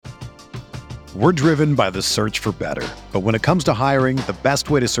We're driven by the search for better. But when it comes to hiring, the best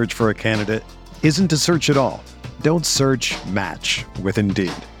way to search for a candidate isn't to search at all. Don't search, match with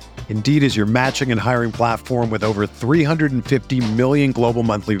Indeed. Indeed is your matching and hiring platform with over 350 million global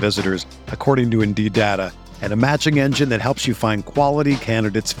monthly visitors, according to Indeed data, and a matching engine that helps you find quality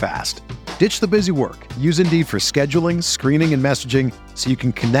candidates fast. Ditch the busy work. Use Indeed for scheduling, screening, and messaging so you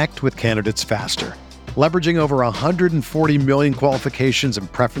can connect with candidates faster. Leveraging over 140 million qualifications and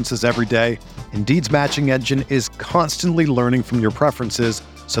preferences every day, Indeed's matching engine is constantly learning from your preferences,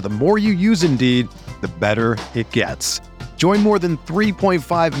 so the more you use Indeed, the better it gets. Join more than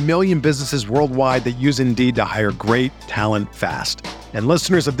 3.5 million businesses worldwide that use Indeed to hire great talent fast. And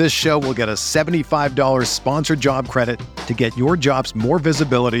listeners of this show will get a $75 sponsored job credit to get your jobs more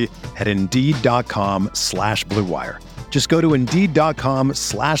visibility at Indeed.com/Blue Wire. Just go to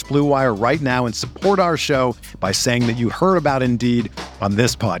Indeed.com/Blue Wire right now and support our show by saying that you heard about Indeed on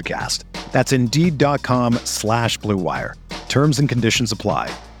this podcast. That's Indeed.com/Blue Wire. Terms and conditions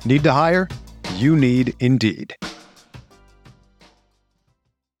apply. Need to hire? You need Indeed.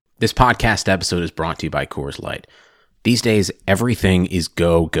 This podcast episode is brought to you by Coors Light. These days, everything is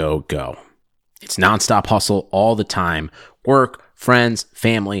go, go, go. It's nonstop hustle all the time. Work, friends,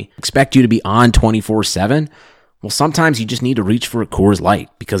 family, expect you to be on 24/7. Well, sometimes you just need to reach for a Coors Light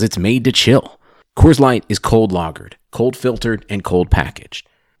because it's made to chill. Coors Light is cold lagered, cold filtered, and cold packaged.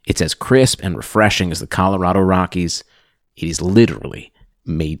 It's as crisp and refreshing as the Colorado Rockies. It is literally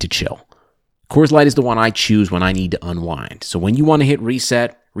made to chill. Coors Light is the one I choose when I need to unwind. So when you want to hit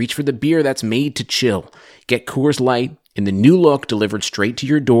reset, reach for the beer that's made to chill. Get Coors Light in the new look delivered straight to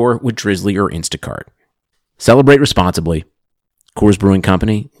your door with Drizzly or Instacart. Celebrate responsibly. Coors Brewing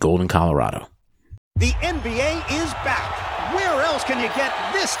Company, Golden, Colorado. The NBA is back. Where else can you get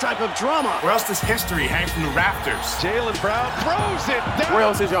this type of drama? Where else does history hang from the rafters? Jaylen Brown throws it down. Where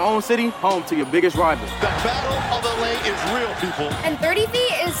else is your own city home to your biggest rival? The Battle of LA is real, people. And 30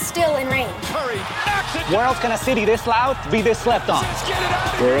 feet is still in range. Curry knocks it. Where else can a city this loud be this slept on? Let's get it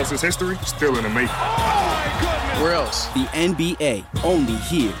out of Where else is history still in the making? Oh, my goodness. Where else? The NBA, only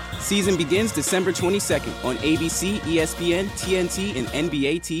here. Season begins December 22nd on ABC, ESPN, TNT, and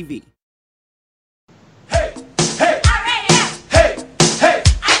NBA TV.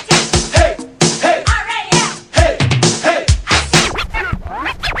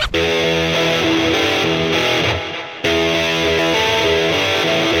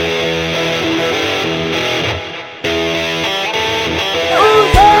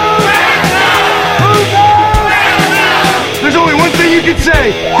 There's only one thing you can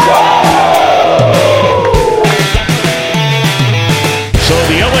say. So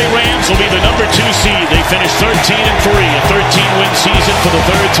the LA Rams will be the number 2 seed. They finished 13-3, a 13-win season for the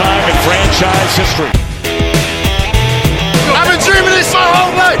third time in franchise history. I've been dreaming this my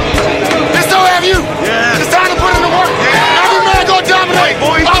whole life. And so have you. Yeah. It's time to put in the work. Yeah. Every man go dominate.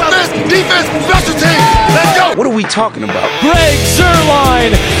 Offense, defense, special teams. Let's go. What are we talking about? Greg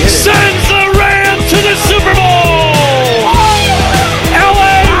Zuerlein sends the Rams to the Super Bowl.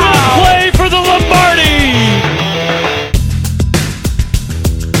 LA will play for the Lombardi.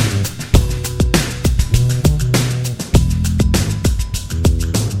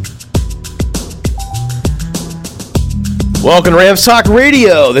 Welcome to Rams Talk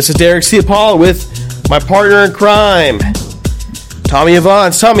Radio. This is Derek Ciapala with my partner in crime, Tommy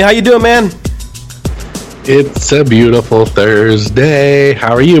Evans. Tommy, how you doing, man? It's a beautiful Thursday.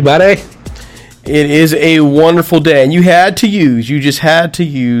 How are you, buddy? It is a wonderful day, and you just had to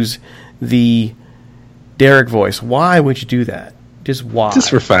use the Derek voice. Why would you do that? Just why? Just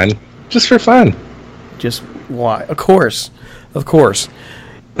for fun. Just for fun. Just why? Of course. You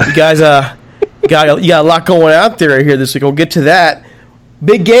guys, you got a lot going out there here this week. We'll get to that.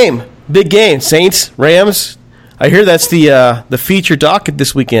 Big game. Saints, Rams. I hear that's the feature docket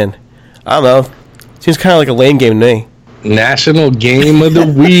this weekend. I don't know. Seems kind of like a lame game to me. National game of the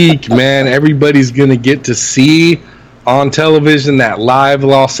week, man. Everybody's going to get to see on television that live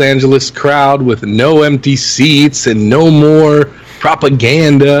Los Angeles crowd with no empty seats and no more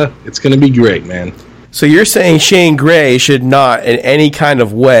propaganda. It's going to be great, man. So you're saying Shane Gray should not in any kind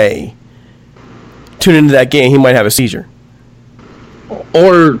of way tune into that game? He might have a seizure.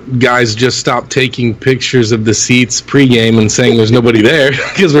 Or guys just stop taking pictures of the seats pregame and saying there's nobody there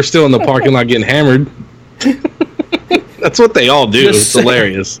because we're still in the parking lot getting hammered. That's what they all do. It's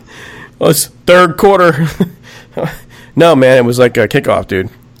hilarious. Well, it's third quarter. No, man, it was like a kickoff, dude.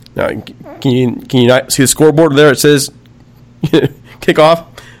 No, can you not see the scoreboard there? It says kickoff. Are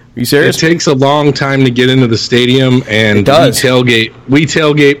you serious? It takes a long time to get into the stadium, and it does. We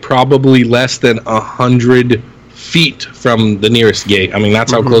tailgate probably less than 100 feet from the nearest gate. I mean,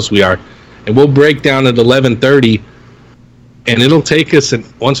 that's how close we are. and we'll break down at 11:30, and it'll take us,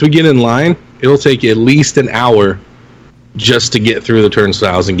 once we get in line, it'll take at least an hour just to get through the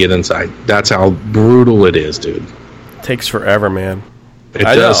turnstiles and get inside. That's how brutal it is, dude. It takes forever, man. It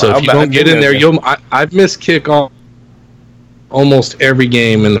does. So if you don't get in there, I've missed kickoff almost every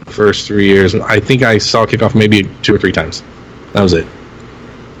game in the first 3 years. I think I saw kickoff maybe 2 or 3 times. That was it.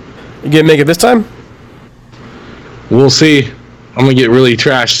 You gonna make it this time? We'll see. I'm gonna get really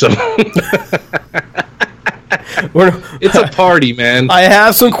trashed. So it's a party, man. I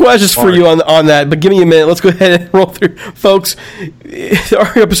have some questions for you on that, but give me a minute. Let's go ahead and roll through, folks.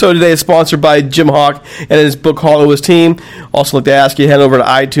 Our episode today is sponsored by Jim Hawk and his book Hollow His Team. Also, like to ask you to head over to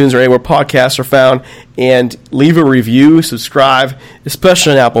iTunes or anywhere podcasts are found and leave a review, subscribe,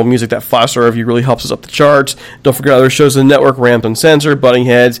 especially on Apple Music. That 5-star review really helps us up the charts. Don't forget other shows in the network: Rams Uncensored, Butting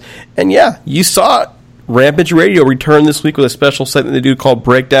Heads, and yeah, you saw it. Rampage Radio returned this week with a special segment they do called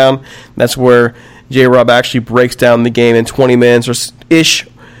Breakdown. That's where J-Rob actually breaks down the game in 20 minutes or ish,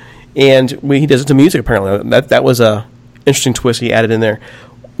 and he does it to music, apparently. That was a interesting twist he added in there.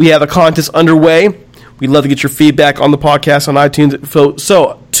 We have a contest underway. We'd love to get your feedback on the podcast on iTunes.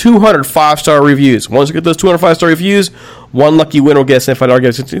 So 200 5-star reviews. Once you get those 200 5-star reviews, one lucky winner will get a certified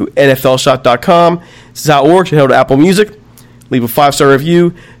argument to NFLshop.com. This is how it works. You head over to Apple Music, leave a 5-star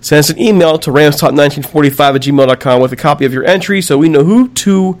review, send us an email to ramstalk1945@gmail.com with a copy of your entry so we know who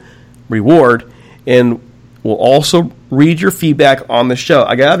to reward, and we'll also read your feedback on the show.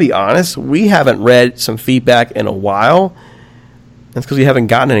 I gotta be honest, we haven't read some feedback in a while. That's because we haven't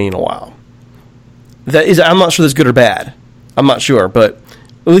gotten any in a while. I'm not sure that's good or bad. I'm not sure, but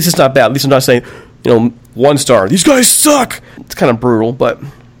at least it's not bad. At least I'm not saying, 1 star. These guys suck. It's kind of brutal, but,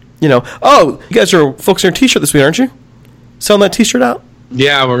 Oh, you guys are focusing on your t-shirt this week, aren't you? Selling that t-shirt out?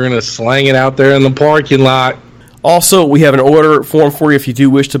 Yeah, we're going to slang it out there in the parking lot. Also, we have an order form for you if you do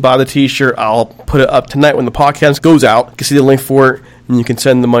wish to buy the t-shirt. I'll put it up tonight when the podcast goes out. You can see the link for it, and you can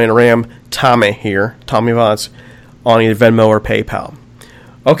send the money to Ram Tommy Vance, on either Venmo or PayPal.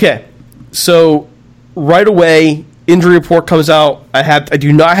 Okay, so right away, injury report comes out. I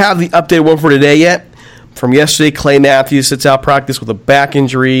do not have the updated one for today yet. From yesterday, Clay Matthews sits out practice with a back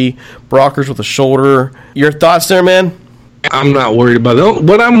injury. Brockers with a shoulder. Your thoughts there, man? I'm not worried about it.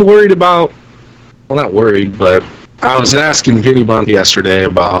 What I'm worried about, well, not worried, but I was asking Vinny Bond yesterday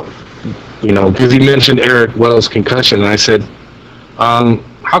about, because he mentioned Eric Weddle's concussion, and I said,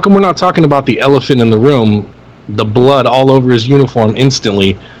 how come we're not talking about the elephant in the room, the blood all over his uniform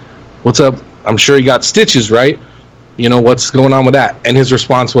instantly? What's up? I'm sure he got stitches, right? What's going on with that? And his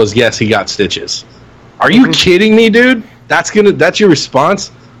response was, yes, he got stitches. Are you kidding me, dude? That's your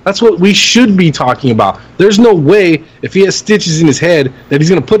response? That's what we should be talking about. There's no way, if he has stitches in his head, that he's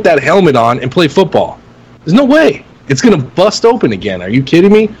going to put that helmet on and play football. There's no way. It's going to bust open again. Are you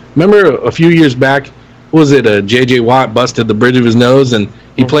kidding me? Remember a few years back, what was it? J.J. Watt busted the bridge of his nose, and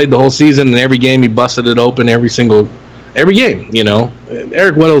he played the whole season, and every game he busted it open every game,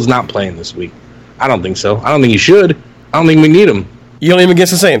 Eric Weddle's not playing this week. I don't think so. I don't think he should. I don't think we need him. You don't even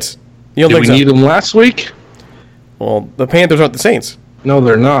against the Saints? You don't Did we need him last week? Well, the Panthers aren't the Saints. No,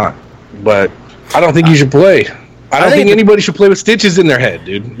 they're not. But I don't think you should play. I don't think anybody should play with stitches in their head,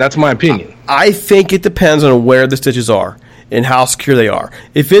 dude. That's my opinion. I think it depends on where the stitches are and how secure they are.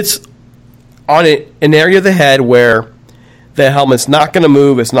 If it's on an area of the head where the helmet's not going to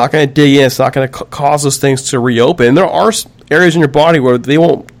move, it's not going to dig in, it's not going to cause those things to reopen, there are areas in your body where they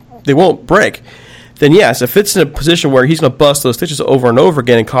won't break, then yes, if it's in a position where he's going to bust those stitches over and over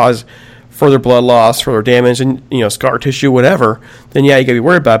again and cause further blood loss, further damage, and scar tissue, whatever, then yeah, you got to be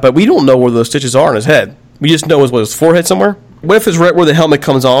worried about it. But we don't know where those stitches are in his head. We just know his forehead somewhere. What if it's right where the helmet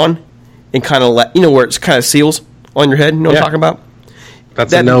comes on and kind of where it kind of seals on your head? You know what I'm talking about?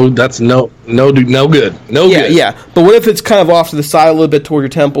 That's no good. No good. Yeah. But what if it's kind of off to the side a little bit toward your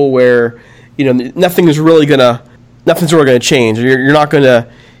temple where nothing's really gonna change. You're not gonna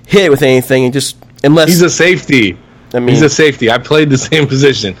hit it with anything, and just unless he's a safety. He's a safety. I played the same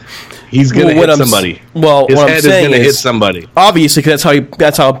position. He's going to hit somebody. His head is going to hit somebody. Obviously, because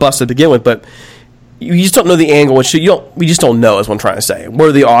that's how it busted to begin with. But you just don't know the angle. We just don't know, is what I'm trying to say. What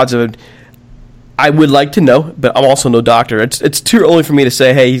are the odds of it? I would like to know, but I'm also no doctor. It's too early for me to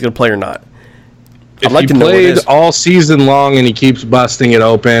say, hey, he's going to play or not. If he played all season long and he keeps busting it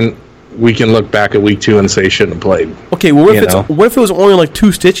open, we can look back at week 2 and say he shouldn't have played. Okay, well, what if it was only like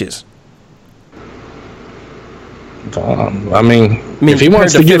 2 stitches? If he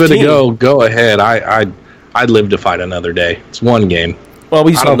wants to give it a go ahead. I'd live to fight another day. It's one game. Well,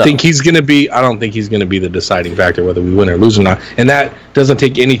 I don't think he's going to be the deciding factor whether we win or lose or not. And that doesn't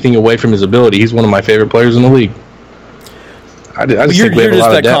take anything away from his ability. He's one of my favorite players in the league. I just you're think we have a just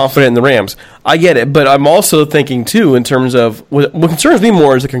lot that of depth. confident in the Rams. I get it, but I'm also thinking too in terms of what concerns me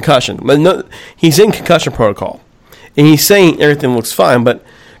more is the concussion. He's in concussion protocol, and he's saying everything looks fine, but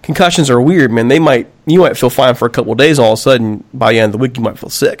concussions are weird, man. You might feel fine for a couple of days, all of a sudden by the end of the week you might feel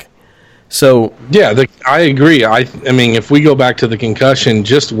sick. So yeah, I agree. I mean, if we go back to the concussion,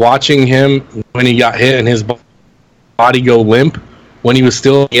 just watching him when he got hit and his body go limp when he was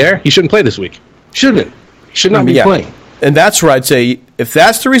still in the air, he shouldn't play this week. Shouldn't. He should not be playing. And that's where I'd say, if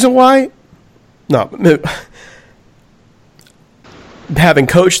that's the reason why, no. Having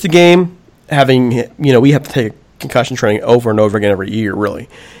coached the game, we have to take concussion training over and over again every year, really.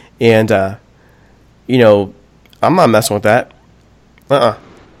 And, I'm not messing with that.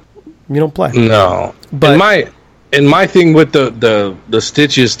 You don't play. No. But and my thing with the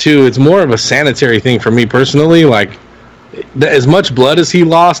stitches, too, it's more of a sanitary thing for me personally. Like, as much blood as he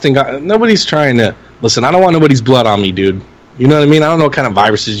lost, and nobody's trying to... Listen, I don't want nobody's blood on me, dude. You know what I mean? I don't know what kind of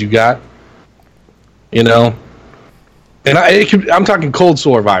viruses you got. You know? And I'm talking cold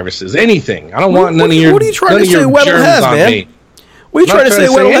sore viruses. Anything. I don't want none of your What are you trying to say germs has, on man? me. What are you trying to say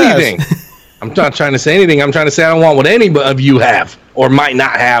Weddle anything. has? I'm not trying to say anything. I'm trying to say I don't want what any of you have, or might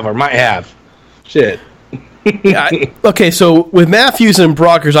not have, or might have. Shit. Okay, so with Matthews and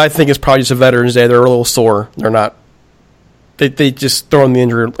Brockers, I think it's probably just a Veterans Day. They're a little sore. They're not. They just throw in the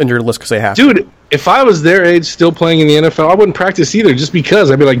injured list because they have to. Dude, if I was their age still playing in the NFL, I wouldn't practice either just because.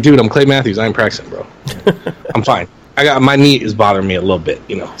 I'd be like, dude, I'm Clay Matthews. I ain't practicing, bro. I'm fine. My knee is bothering me a little bit.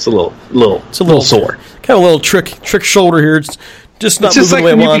 It's a little sore. Kind of a little trick shoulder here. It's just not it's just moving like the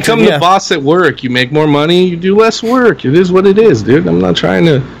way I when you want become to. the boss at work. You make more money, you do less work. It is what it is, dude. I'm not trying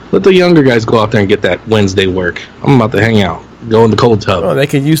to let the younger guys go out there and get that Wednesday work. I'm about to hang out, go in the cold tub. Oh, they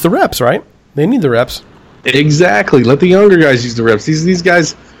can use the reps, right? They need the reps. Exactly. Let the younger guys use the reps. These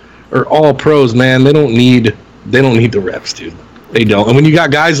guys are all pros, man. They don't need the reps, dude. They don't. And when you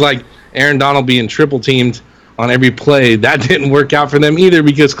got guys like Aaron Donald being triple teamed on every play, that didn't work out for them either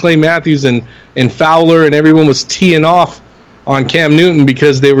because Clay Matthews and Fowler and everyone was teeing off on Cam Newton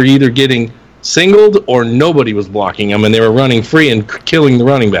because they were either getting singled or nobody was blocking them and they were running free and killing the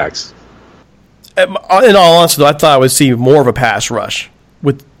running backs. In all honesty, though, I thought I would see more of a pass rush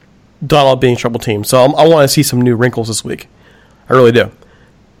with Donald being triple team. So I want to see some new wrinkles this week. I really do.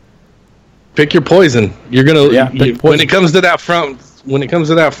 Pick your poison. You're gonna when it comes to that front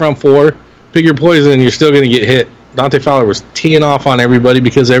four, pick your poison and you're still gonna get hit. Dante Fowler was teeing off on everybody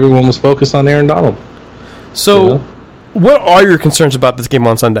because everyone was focused on Aaron Donald. So what are your concerns about this game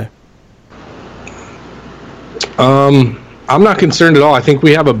on Sunday? I'm not concerned at all. I think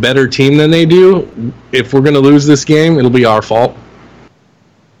we have a better team than they do. If we're gonna lose this game, it'll be our fault.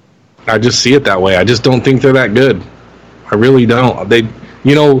 I just see it that way. I just don't think they're that good. I really don't.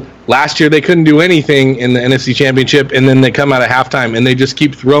 Last year they couldn't do anything in the NFC Championship, and then they come out at halftime and they just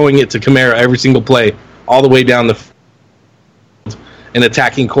keep throwing it to Kamara every single play, all the way down the field, and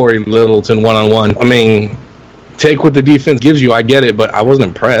attacking Corey Littleton one-on-one. I mean, take what the defense gives you. I get it, but I wasn't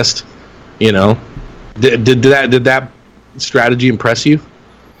impressed. Did that strategy impress you?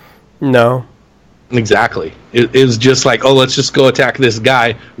 No. Exactly. It was just like, let's just go attack this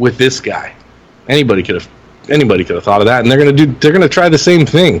guy with this guy. Anybody could have thought of that, and they're gonna try the same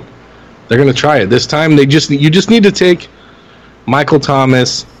thing. They're gonna try it this time. You just need to take Michael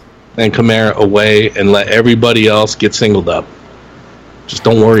Thomas and Kamara away and let everybody else get singled up. Just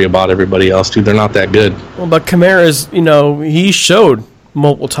don't worry about everybody else, dude. They're not that good. Well, but Kamara's, he showed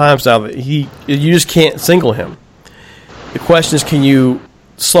multiple times now that you just can't single him. The question is, can you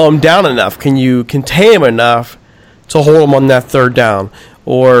slow him down enough? Can you contain him enough to hold him on that third down,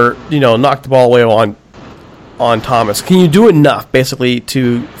 or knock the ball away on Thomas? Can you do enough basically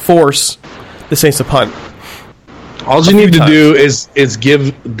to force the Saints to punt? All you need to do is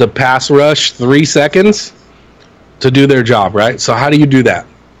give the pass rush 3 seconds to do their job, right? So how do you do that?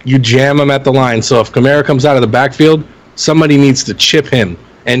 You jam them at the line. So if Kamara comes out of the backfield, somebody needs to chip him.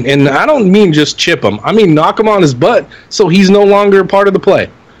 And I don't mean just chip him. I mean knock him on his butt so he's no longer a part of the play.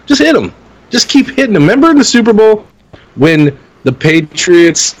 Just hit him. Just keep hitting him. Remember in the Super Bowl when the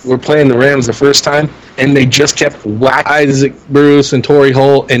Patriots were playing the Rams the first time and they just kept whacking Isaac Bruce and Torrey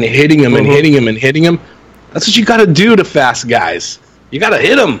Holt and hitting him and hitting him and hitting him? That's what you got to do to fast guys. You got to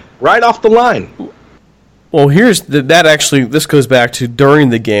hit them right off the line. Well, this goes back to during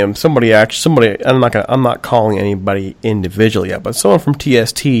the game. Somebody, I'm not calling anybody individually yet, but someone from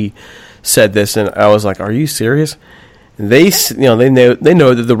TST said this, and I was like, "Are you serious?" And they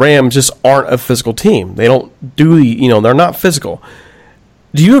know that the Rams just aren't a physical team. They don't they're not physical.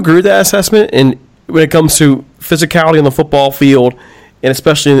 Do you agree with that assessment? And when it comes to physicality on the football field, and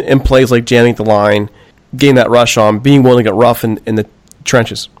especially in plays like jamming the line, gain that rush on, being willing to get rough in the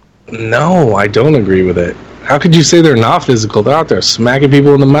trenches. No, I don't agree with it. How could you say they're not physical? They're out there smacking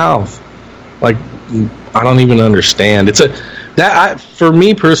people in the mouth. Like, I don't even understand. For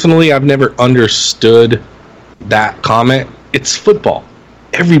me personally, I've never understood that comment. It's football.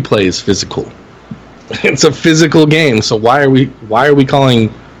 Every play is physical. It's a physical game. So why are we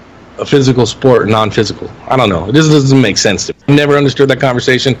calling a physical sport non-physical? I don't know. It just doesn't make sense to me. I've never understood that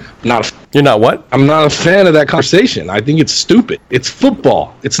conversation. You're not what? I'm not a fan of that conversation. I think it's stupid. It's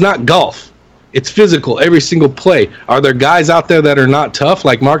football. It's not golf. It's physical every single play. Are there guys out there that are not tough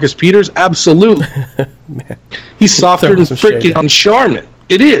like Marcus Peters? Absolutely. He's softer than freaking Charmin.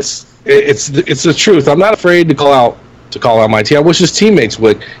 It is. It's the truth. I'm not afraid to call out my team. I wish his teammates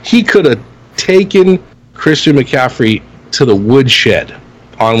would. He could have taken Christian McCaffrey to the woodshed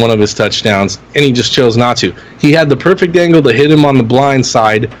on one of his touchdowns, and he just chose not to. He had the perfect angle to hit him on the blind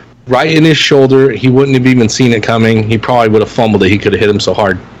side, right in his shoulder. He wouldn't have even seen it coming. He probably would have fumbled it. He could have hit him so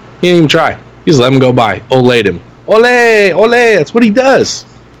hard. He didn't even try. He just let him go by. Olayed him. Ole! That's what he does.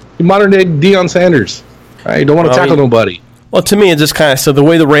 He modern day Deion Sanders. Right? You don't want to tackle nobody. Well, to me, it's just kind of so the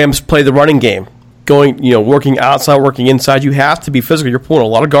way the Rams play the running game, working outside, working inside, you have to be physical. You're pulling a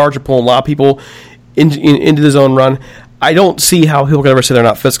lot of guards. You're pulling a lot of people into the zone run. I don't see how people can ever say they're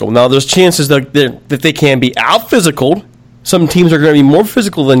not physical. Now, there's chances that they can be out-physical. Some teams are going to be more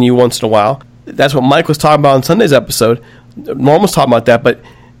physical than you once in a while. That's what Mike was talking about on Sunday's episode. Norm was talking about that, but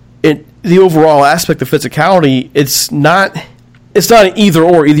the overall aspect of physicality, it's not an either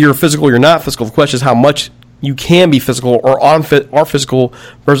or. Either you're physical or you're not physical. The question is how much you can be physical or are physical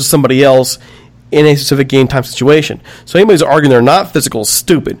versus somebody else in a specific game time situation. So anybody who's arguing they're not physical is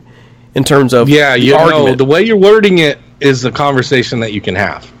stupid in terms of the argument. The way you're wording it is the conversation that you can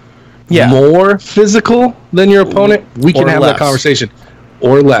have. Yeah. More physical than your opponent, we can have that conversation.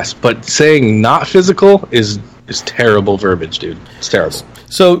 Or less. But saying not physical is terrible verbiage, dude. It's terrible.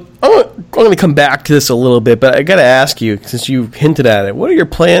 So I'm going to come back to this a little bit, but I got to ask you, since you hinted at it, what are your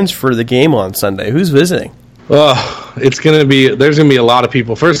plans for the game on Sunday? Who's visiting? Oh, there's going to be a lot of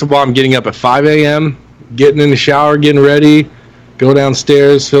people. First of all, I'm getting up at 5 a.m., getting in the shower, getting ready, go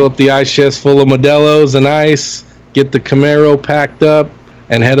downstairs, fill up the ice chest full of Modelo's and ice, get the Camaro packed up,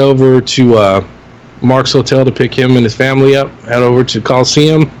 and head over to Mark's Hotel to pick him and his family up, head over to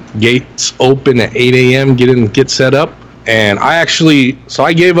Coliseum. Gates open at 8 a.m., get set up. And I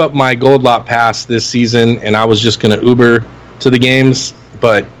gave up my Gold Lot Pass this season, and I was just going to Uber to the games,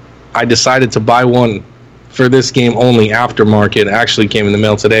 but I decided to buy one for this game only aftermarket. It actually came in the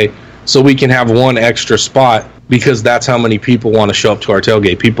mail today, so we can have one extra spot because that's how many people want to show up to our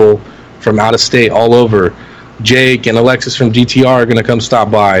tailgate. People from out of state, all over. Jake and Alexis from DTR are going to come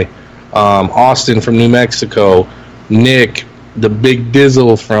stop by. Austin from New Mexico. Nick, the Big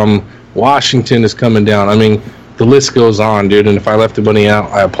Dizzle from Washington is coming down. I mean, the list goes on, dude, and if I left anybody out,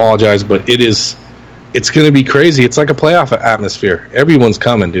 I apologize, but it's going to be crazy. It's like a playoff atmosphere. Everyone's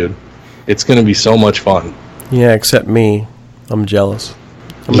coming, dude. It's going to be so much fun. Yeah, except me. I'm jealous.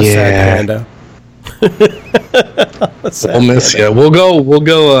 I'm a sad panda. We'll miss you. We'll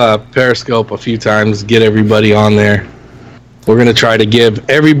go Periscope a few times, get everybody on there. We're going to try to give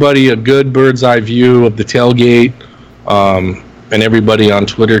everybody a good bird's eye view of the tailgate. And everybody on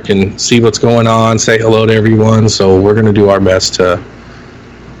Twitter can see what's going on, say hello to everyone. So we're going to do our best to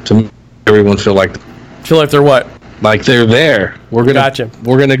make everyone feel like they're what? Like they're there. We're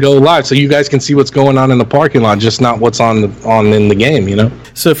gonna go live so you guys can see what's going on in the parking lot, just not what's on in the game, you know.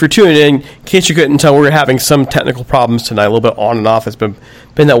 So if you're tuning in case you couldn't tell, we're having some technical problems tonight, a little bit on and off. It's been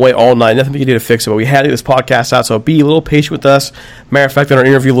that way all night. Nothing we can do to fix it, but we had to get this podcast out, so be a little patient with us. Matter of fact, in our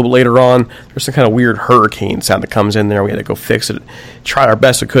interview a little bit later on, there's some kind of weird hurricane sound that comes in there. We had to go fix it. Tried our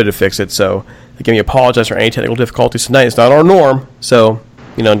best we could to fix it. So again, we apologize for any technical difficulties tonight. It's not our norm, so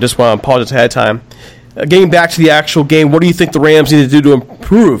just want to apologize ahead of time. Getting back to the actual game, what do you think the Rams need to do to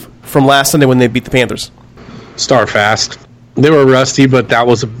improve from last Sunday when they beat the Panthers? Start fast. They were rusty, but that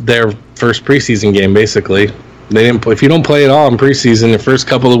was their first preseason game, basically. They didn't. If you don't play at all in preseason, the first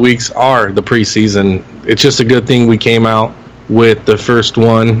couple of weeks are the preseason. It's just a good thing we came out with the first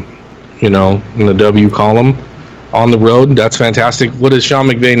one, in the W column on the road. That's fantastic. What is Sean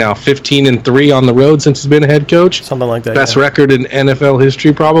McVay now? 15-3 on the road since he's been a head coach? Something like that. Best record in NFL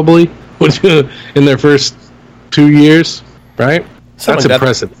history, probably. In their first 2 years, right? That's like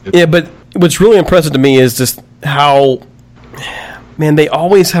impressive. Yeah, but what's really impressive to me is just how, they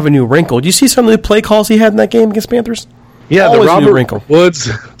always have a new wrinkle. Do you see some of the play calls he had in that game against Panthers? Yeah, always the Robert Woods,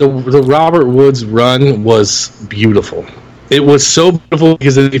 the Robert Woods run was beautiful. it was so beautiful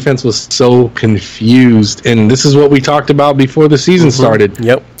because the defense was so confused. And this is what we talked about before the season started.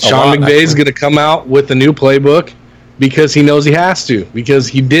 Yep. Sean McVay's going to come out with a new playbook because he knows he has to, because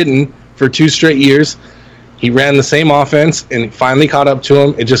he didn't for 2 straight years. He ran the same offense, and it finally caught up to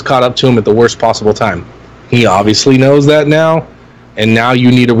him. It just caught up to him at the worst possible time. He obviously knows that now, and now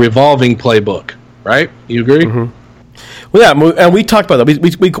you need a revolving playbook, right? You agree? Well, yeah, and we talked about that.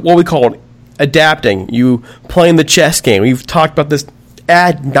 We what we call it adapting. You playing the chess game. We've talked about this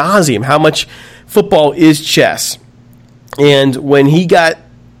ad nauseum, how much football is chess. And when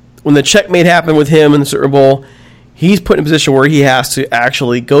the checkmate happened with him in the Super Bowl, he's put in a position where he has to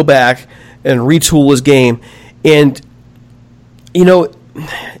actually go back and retool his game. And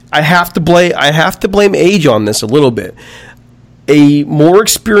I have to blame age on this a little bit. A more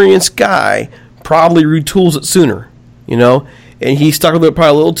experienced guy probably retools it sooner, and he stuck with it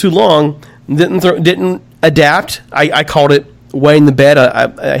probably a little too long. Didn't adapt. I called it weighing the bed.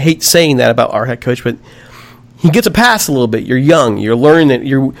 I hate saying that about our head coach, but he gets a pass a little bit. You're young. You're learning that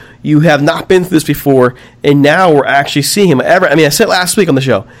you have not been through this before, and now we're actually seeing him. I said it last week on the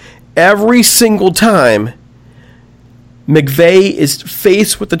show. Every single time McVay is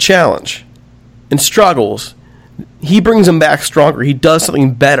faced with the challenge and struggles, he brings him back stronger. He does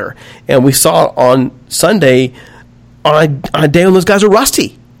something better, and we saw it on Sunday on a day when those guys are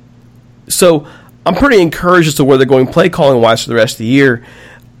rusty. So I'm pretty encouraged as to where they're going play calling wise for the rest of the year.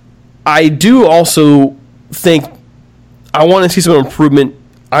 I do also think I want to see some improvement.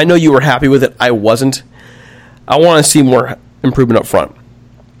 I know you were happy with it. I wasn't. I want to see more improvement up front.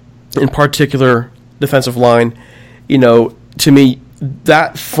 In particular, defensive line. To me,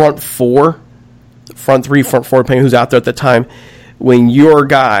 that front three, front four, depending who's out there at the time, when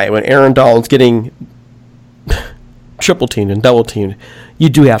Aaron Donald's getting triple teamed and double teamed, you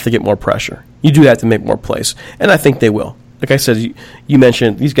do have to get more pressure. You do have to make more plays, and I think they will. Like I said, you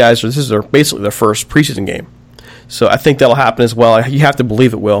mentioned these guys. This is basically their first preseason game, so I think that'll happen as well. You have to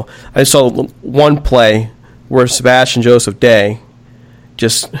believe it will. I saw one play where Sebastian Joseph Day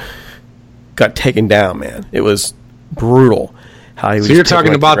just got taken down. Man, it was brutal. How he was. So you're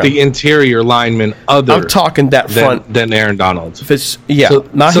talking about the interior linemen, I'm talking that front than Aaron Donald. If it's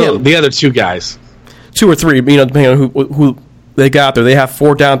not him. The other 2 guys, 2 or 3, depending on who they got out there. They have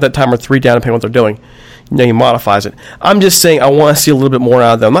 4 down at that time or 3 down, depending on what they're doing. He modifies it. I'm just saying I want to see a little bit more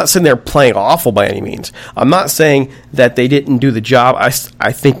out of them. I'm not saying they're playing awful by any means. I'm not saying that they didn't do the job.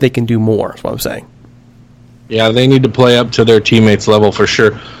 I think they can do more. That's what I'm saying. Yeah, they need to play up to their teammates' level for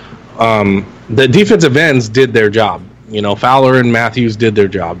sure. The defensive ends did their job. Fowler and Matthews did their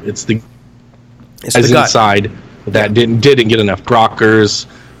job. It's the guys inside that didn't get enough. Brockers,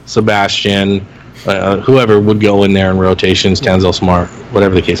 Sebastian, whoever would go in there in rotations, Denzel Smart,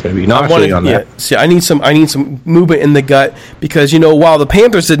 whatever the case may be. Not really on that. See, I need some movement in the gut because while the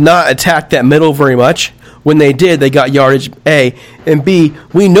Panthers did not attack that middle very much, when they did, they got yardage. A and B.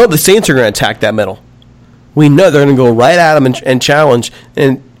 We know the Saints are going to attack that middle. We know they're going to go right at them and challenge.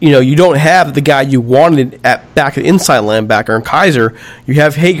 And you don't have the guy you wanted back at inside linebacker and Kaiser. You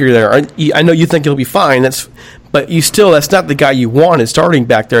have Hager there. I know you think he'll be fine. But that's not the guy you wanted starting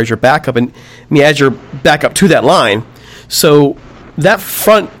back there as your backup, and as your backup to that line. So that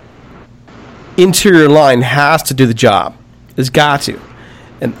front interior line has to do the job. It's got to,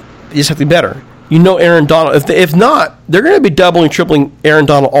 and you just have to be better. Aaron Donald. If not, they're going to be doubling, tripling Aaron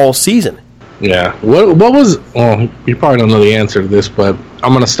Donald all season. Yeah. What was? Well, you probably don't know the answer to this, but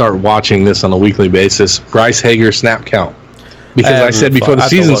I'm going to start watching this on a weekly basis. Bryce Hager snap count, because I said before the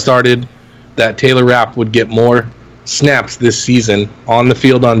season started that Taylor Rapp would get more snaps this season on the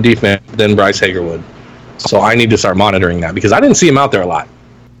field on defense than Bryce Hager would. So I need to start monitoring that because I didn't see him out there a lot.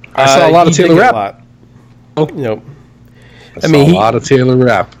 I saw a lot of Taylor Rapp. A lot of Taylor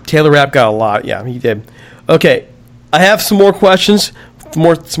Rapp. Taylor Rapp got a lot. Yeah, he did. Okay, I have some more questions, some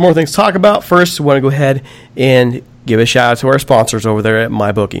more things to talk about. First, we want to go ahead and give a shout out to our sponsors over there at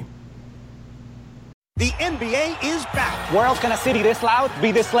MyBookie. The NBA is back. Where else can a city this loud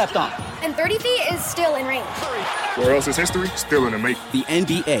be this slept on? And 30 feet is still in range. Where else is history still in the making? The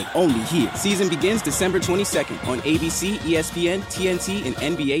NBA, only here. Season begins December 22nd on ABC, ESPN, TNT, and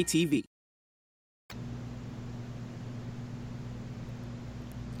NBA TV.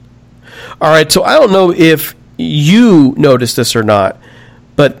 All right, so I don't know if you noticed this or not,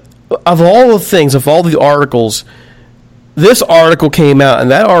 but of all the things, of all the articles, this article came out,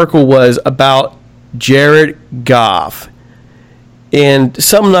 and that article was about Jared Goff. And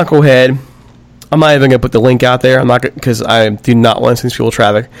some knucklehead, I'm not even going to put the link out there. I'm not because I do not want to send people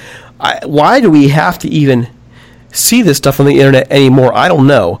traffic. Why do we have to even see this stuff on the internet anymore? I don't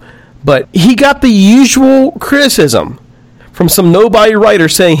know. But he got the usual criticism from some nobody writer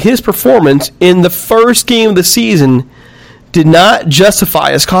saying his performance in the first game of the season did not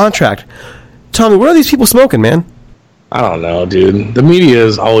justify his contract. Tommy, what are these people smoking, man? I don't know, dude. The media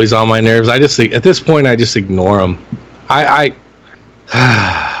is always on my nerves. I just think, at this point, I just ignore them. I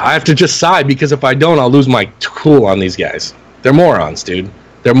have to just side, because if I don't, I'll lose my cool on these guys. They're morons, dude.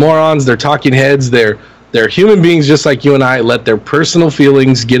 They're morons. They're talking heads. They're human beings just like you and I. Let their personal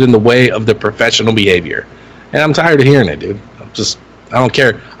feelings get in the way of their professional behavior. And I'm tired of hearing it, dude. I don't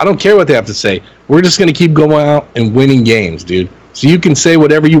care. I don't care what they have to say. We're just going to keep going out and winning games, dude. So you can say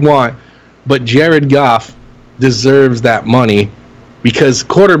whatever you want, but Jared Goff deserves that money, because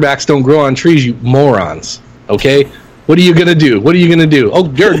quarterbacks don't grow on trees, you morons. Okay? What are you going to do? What are you going to do? Oh,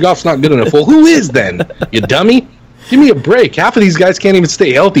 Jared Goff's not good enough. Well, who is then? You dummy? Give me a break. Half of these guys can't even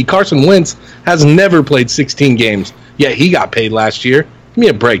stay healthy. Carson Wentz has never played 16 games, yet he got paid last year. Give me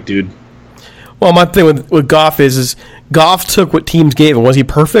a break, dude. Well, my thing with Goff is Goff took what teams gave him. Was he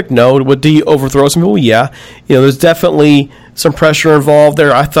perfect? No. Did he overthrow some people? Yeah. There's definitely some pressure involved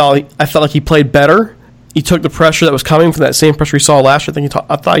there. I felt like he played better. He took the pressure that was coming from that same pressure he saw last year.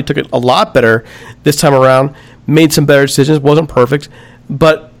 I thought he took it a lot better this time around. Made some better decisions. Wasn't perfect,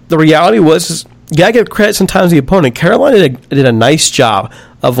 but the reality was, you gotta give credit sometimes to the opponent. Carolina did a nice job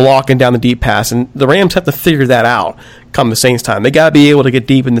of locking down the deep pass, and the Rams have to figure that out come the Saints time. They gotta be able to get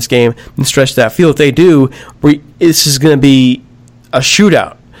deep in this game and stretch that field. If they do, this is going to be a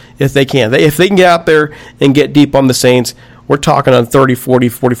shootout. If they can, if they can get out there and get deep on the Saints, we're talking a 30, 40,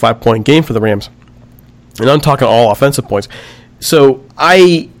 45-point game for the Rams. And I'm talking all offensive points. So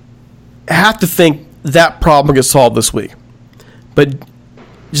I have to think that problem gets solved this week. But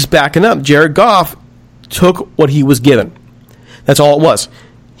just backing up, Jared Goff took what he was given. That's all it was.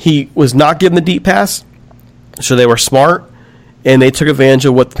 He was not given the deep pass, so they were smart, and they took advantage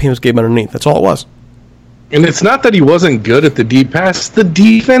of what the team was given underneath. That's all it was. And it's not that he wasn't good at the deep pass. The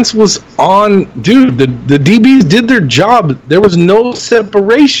defense was on. Dude, the DBs did their job. There was no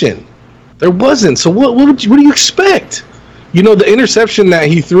separation. There wasn't. So what do you expect? The interception that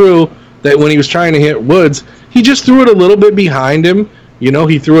he threw, that when he was trying to hit Woods, he just threw it a little bit behind him.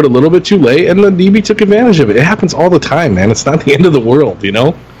 He threw it a little bit too late, and the DB took advantage of it. It happens all the time, man. It's not the end of the world,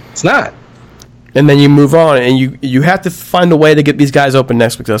 It's not. And then you move on, and you have to find a way to get these guys open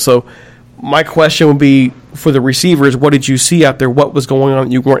next week. So my question would be, for the receivers, what did you see out there? What was going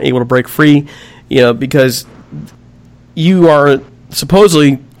on? You weren't able to break free, because you are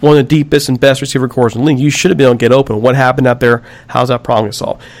supposedly one of the deepest and best receiver corps in the league. You should have been able to get open. What happened out there? How's that problem get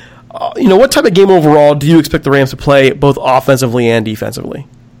solved? What type of game overall do you expect the Rams to play, both offensively and defensively?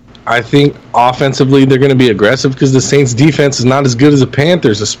 I think offensively they're going to be aggressive, because the Saints' defense is not as good as the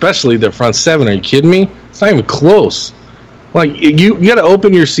Panthers, especially their front seven. Are you kidding me? It's not even close. Like, you got to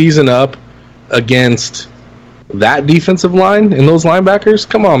open your season up against that defensive line and those linebackers.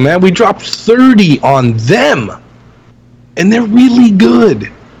 Come on, man. We dropped 30 on them, and they're really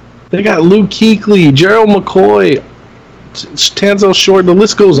good. They got Luke Kuechly, Gerald McCoy, Tanzel Short. The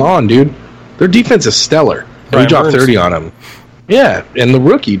list goes on, dude. Their defense is stellar. We dropped 30 on them. Yeah, and the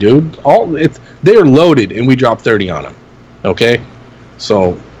rookie, dude. They're loaded, and we dropped 30 on them. Okay?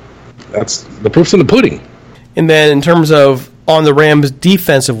 So, that's the proof's in the pudding. And then in terms of on the Rams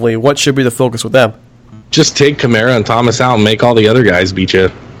defensively, what should be the focus with them? Just take Kamara and Thomas out and make all the other guys beat you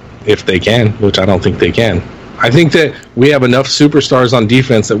if they can, which I don't think they can. I think that we have enough superstars on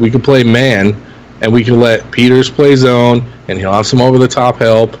defense that we could play man, and we can let Peters play zone, and he'll have some over-the-top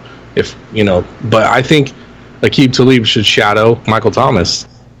help. But I think Aqib Talib should shadow Michael Thomas.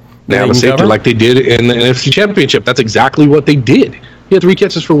 They have a safety like they did in the NFC Championship. That's exactly what they did. He had 3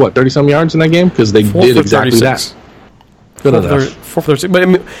 catches for 30-some yards in that game? Because they did exactly 36. That. Good enough. 4 for 36. But, I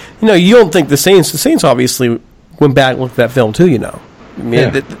mean, you don't think the Saints obviously went back and looked at that film too, I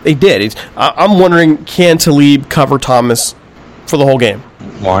mean, they did. I'm wondering, can Talib cover Thomas for the whole game?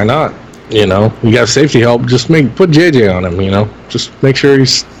 Why not? You got safety help. Just put JJ on him, Just make sure he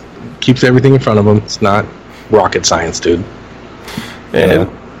keeps everything in front of him. It's not rocket science, dude.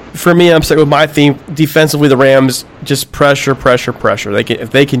 For me, I'm stuck with my theme. Defensively, the Rams just pressure.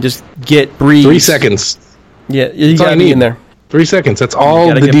 If they can just get Breeze. 3 seconds. Yeah, you got to be in there. 3 seconds. That's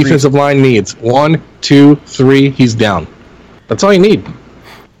all the defensive line needs. 1, 2, 3. He's down. That's all you need.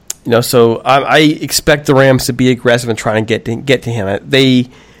 So I expect the Rams to be aggressive and try and get to him. They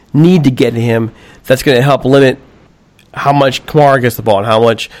need to get to him. That's going to help limit how much Kamara gets the ball and how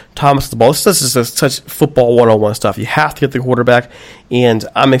much Thomas gets the ball. This is such football 101 stuff. You have to get the quarterback, and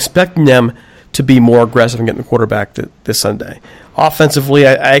I'm expecting them to be more aggressive in getting the quarterback this Sunday. Offensively,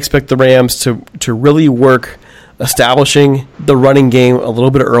 I expect the Rams to really work establishing the running game a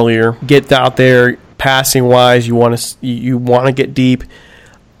little bit earlier, get out there, passing wise. You want to get deep.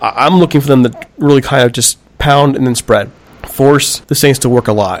 I'm looking for them to really kind of just pound and then spread. Force the Saints to work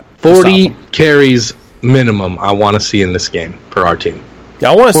a lot. 40 carries minimum I want to see in this game for our team.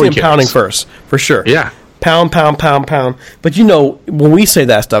 Yeah, I want to see him pounding first, for sure. Yeah. Pound. But when we say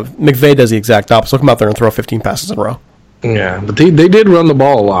that stuff, McVay does the exact opposite. Look him out there and throw 15 passes in a row. Yeah, but they did run the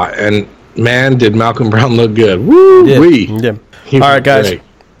ball a lot, and man, did Malcolm Brown look good. Woo-wee. He did. All right, guys. Great.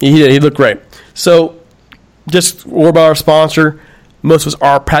 He did. He looked great. So, just more about our sponsor. Most of us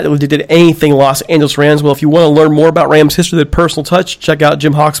are practically did anything Los Angeles Rams. Well, if you want to learn more about Rams history with a personal touch, check out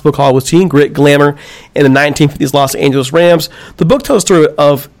Jim Hawk's book, Hollywood Team, Grit, Glamour, and the 1950s Los Angeles Rams. The book tells the story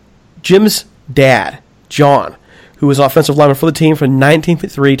of Jim's dad, John, who was offensive lineman for the team from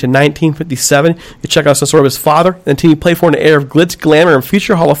 1953 to 1957. You check out the story of his father and the team he played for in the era of glitz, glamour, and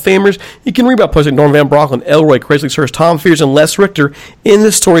future Hall of Famers. You can read about players like Norm Van Brocklin, Elroy, Crazy Search, Tom Fears, and Les Richter in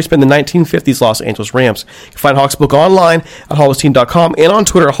this story spent in the 1950s Los Angeles Rams. You can find Hawk's book online at HollywoodTeam.com and on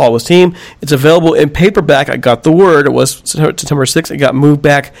Twitter at HollywoodTeam. It's available in paperback. I got the word. It was September 6th. It got moved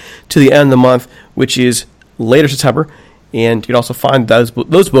back to the end of the month, which is later September. And you can also find those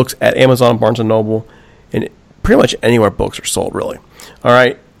books at Amazon, Barnes & Noble, and pretty much anywhere books are sold, really. All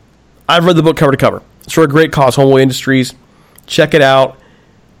right. I've read the book cover to cover. It's for a great cause, Homeway Industries. Check it out.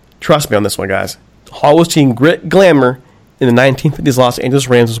 Trust me on this one, guys. Hollywood Team, Grit, Glamour in the 1950s Los Angeles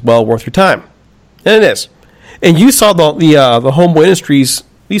Rams is well worth your time. And it is. And you saw the Homeway Industries.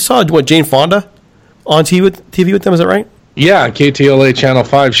 You saw, Jane Fonda on TV with them, is that right? Yeah, KTLA Channel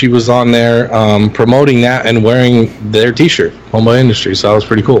 5. She was on there promoting that and wearing their T-shirt, Homeway Industries. So that was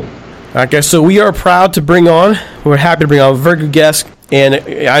pretty cool. All right, guys, so we are proud to bring on, we're happy to bring on a very good guest, and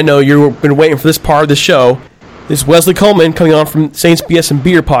I know you've been waiting for this part of the show. This is Wesley Coleman coming on from Saints BS and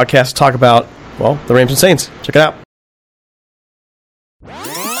Beer podcast to talk about, well, the Rams and Saints. Check it out.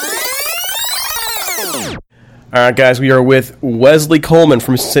 All right, guys, we are with Wesley Coleman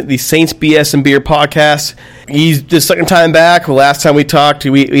from the Saints BS and Beer podcast. He's the second time back. The last time we talked,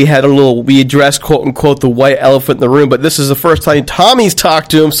 we addressed, quote unquote, the white elephant in the room, but this is the first time Tommy's talked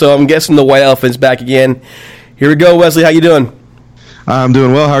to him, so I'm guessing the white elephant's back again. Here we go, Wesley. How you doing? I'm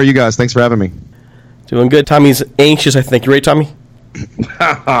doing well. How are you guys? Thanks for having me. Doing good. Tommy's anxious, I think. You ready, Tommy?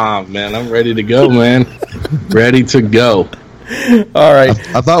 Oh, man, I'm ready to go, man. Ready to go. All right.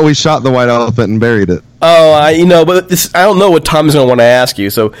 I thought we shot the white elephant and buried it. Oh, I don't know what Tom's going to want to ask you.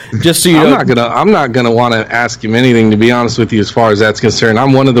 So just so you know, I'm not gonna want to ask him anything, to be honest with you, as far as that's concerned.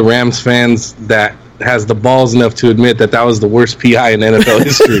 I'm one of the Rams fans that has the balls enough to admit that was the worst PI in NFL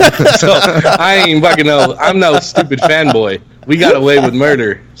history. So I ain't fucking know. I'm no stupid fanboy. We got away with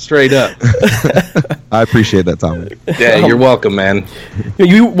murder, straight up. I appreciate that, Tom. Yeah, you're welcome, man.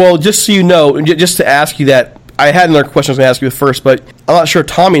 Well, just so you know, just to ask you that. I had another question I was going to ask you first, but I'm not sure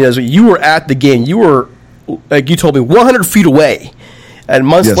Tommy knows. You were at the game. You were, like you told me, 100 feet away. And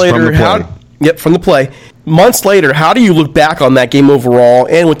months later, from the play. Months later, how do you look back on that game overall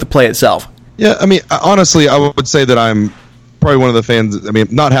and with the play itself? Yeah, I mean, honestly, I would say that I'm probably one of the fans. I mean,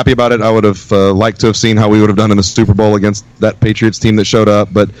 not happy about it. I would have liked to have seen how we would have done in the Super Bowl against that Patriots team that showed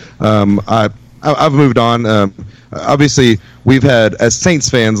up. But I've moved on. Obviously, we've had, as Saints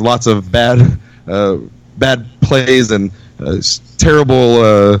fans, lots of bad plays and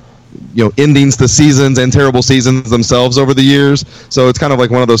terrible endings to seasons and terrible seasons themselves over the years. So it's kind of like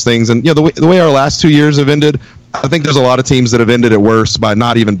one of those things. And the way our last 2 years have ended, I think there's a lot of teams that have ended it worse by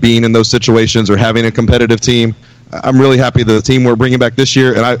not even being in those situations or having a competitive team. I'm really happy that the team we're bringing back this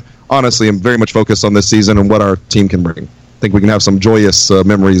year, and I honestly am very much focused on this season and what our team can bring. I think we can have some joyous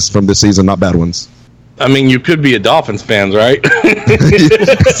memories from this season, not bad ones. I mean, you could be a Dolphins fan, right?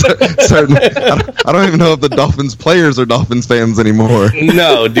 Certainly. I don't even know if the Dolphins players are Dolphins fans anymore.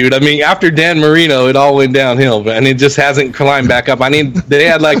 No, dude. I mean, after Dan Marino, it all went downhill, and it just hasn't climbed back up. I mean, they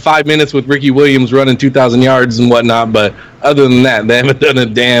had like 5 minutes with Ricky Williams running 2,000 yards and whatnot, but other than that, they haven't done a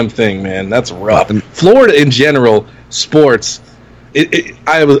damn thing, man. That's rough. Florida in general, sports.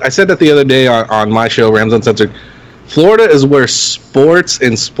 I said that the other day on my show, Rams Uncensored. Florida is where sports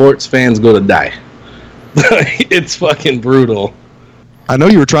and sports fans go to die. It's fucking brutal. I know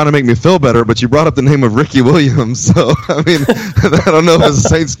you were trying to make me feel better, but you brought up the name of Ricky Williams, so I mean, I don't know if as a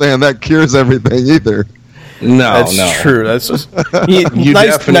Saints fan that cures everything either. That's true. That's just,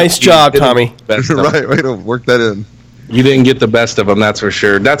 nice job, Tommy. Right, way to work that in. You didn't get the best of him, that's for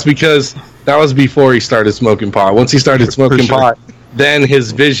sure. That's because that was before he started smoking pot. Once he started smoking pot, then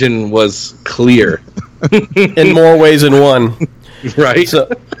his vision was clear. In more ways than one. Right.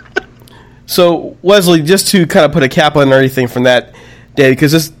 So, Wesley, just to kind of put a cap on everything from that day,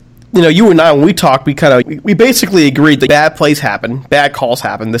 because you and I, when we talked, we basically agreed that bad plays happen, bad calls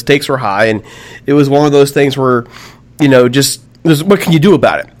happen, the stakes were high, and it was one of those things where, what can you do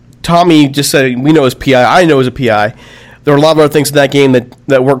about it? Tommy just said, we know it's PI, I know it's a PI. There were a lot of other things in that game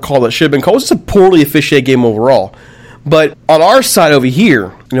that weren't called that should have been called. It's a poorly officiated game overall. But on our side over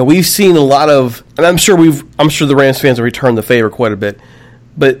here, we've seen a lot of, and I'm sure the Rams fans have returned the favor quite a bit,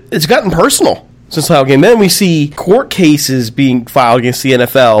 but it's gotten personal since the game. Then we see court cases being filed against the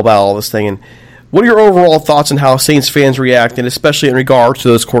NFL about all this thing. And what are your overall thoughts on how Saints fans react, and especially in regards to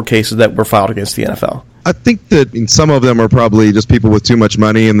those court cases that were filed against the NFL? I think that some of them are probably just people with too much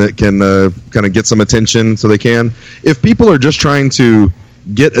money and that can kind of get some attention so they can. If people are just trying to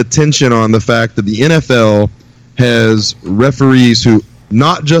get attention on the fact that the NFL has referees who,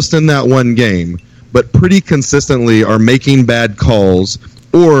 not just in that one game, but pretty consistently are making bad calls,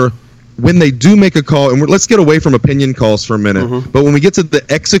 or when they do make a call, and let's get away from opinion calls for a minute, but when we get to the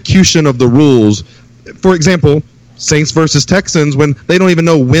execution of the rules, for example, Saints versus Texans, when they don't even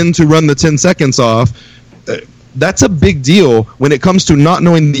know when to run the 10 seconds off, that's a big deal when it comes to not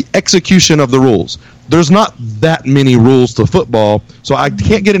knowing the execution of the rules. There's not that many rules to football, so I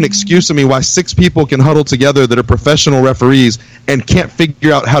can't get an excuse to me why 6 people can huddle together that are professional referees and can't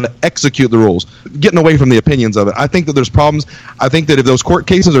figure out how to execute the rules. Getting away from the opinions of it, I think that there's problems. I think that if those court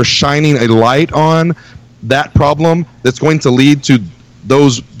cases are shining a light on that problem that's going to lead to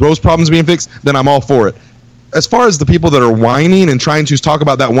those problems being fixed, then I'm all for it. As far as the people that are whining and trying to talk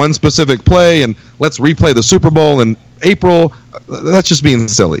about that one specific play and let's replay the Super Bowl in April, that's just being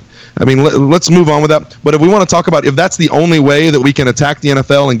silly. I mean, let's move on with that. But if we want to talk about if that's the only way that we can attack the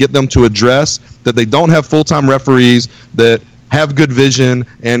NFL and get them to address that they don't have full-time referees that have good vision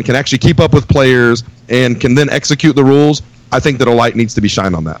and can actually keep up with players and can then execute the rules, I think that a light needs to be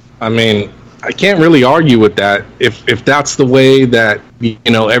shined on that. I mean, I can't really argue with that. If that's the way that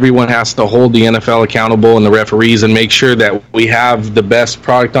everyone has to hold the NFL accountable and the referees and make sure that we have the best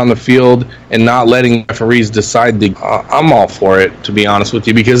product on the field and not letting referees decide I'm all for it, to be honest with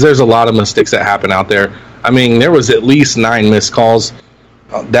you, because there's a lot of mistakes that happen out there. I mean, there was at least 9 missed calls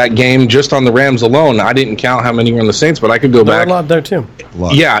that game just on the Rams alone. I didn't count how many were on the Saints, but I could go back. There were a lot there too.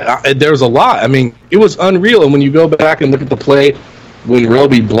 Yeah, there's a lot. I mean, it was unreal. And when you go back and look at the play, when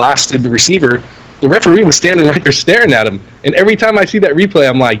Roby blasted the receiver, the referee was standing right there staring at him. And every time I see that replay,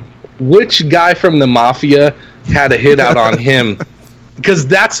 I'm like, which guy from the Mafia had a hit out on him? Because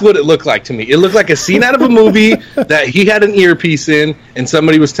that's what it looked like to me. It looked like a scene out of a movie that he had an earpiece in, and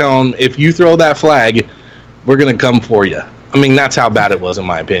somebody was telling him, if you throw that flag, we're going to come for you. I mean, that's how bad it was, in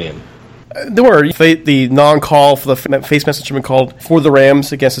my opinion. There were the non-call for the face message had been called for the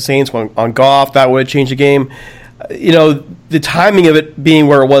Rams against the Saints on Goff. That would have changed the game. The timing of it being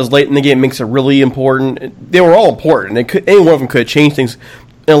where it was late in the game makes it really important. They were all important. Any one of them could have changed things.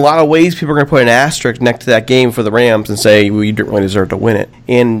 In a lot of ways, people are going to put an asterisk next to that game for the Rams and say, well, you didn't really deserve to win it.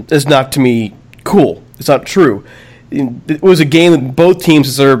 And it's not, to me, cool. It's not true. It was a game that both teams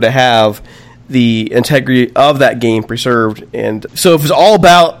deserved to have the integrity of that game preserved. And so if it's all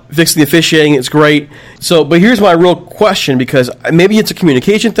about fixing the officiating, it's great. But here's my real question, because maybe it's a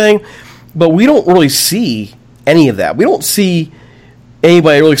communication thing, but we don't really see any of that. We don't see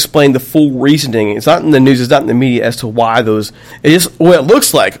anybody really explain the full reasoning. It's not in the news, it's not in the media as to why those. It's just what it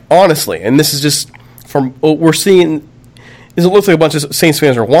looks like, honestly. And this is just from what we're seeing. Is it looks like a bunch of Saints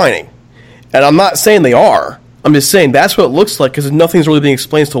fans are whining, and I'm not saying they are. I'm just saying that's what it looks like, because nothing's really being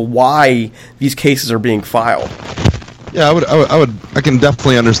explained as to why these cases are being filed. Yeah, I can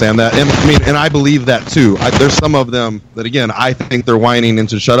definitely understand that, and I believe that too. There's some of them that, again, I think they're whining and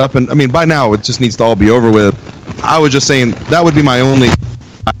to shut up, and I mean, by now it just needs to all be over with. I was just saying that would be my only.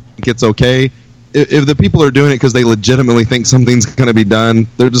 I think it's okay if the people are doing it because they legitimately think something's going to be done.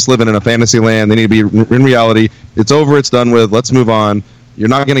 They're just living in a fantasy land. They need to be in reality. It's over. It's done with. Let's move on. You're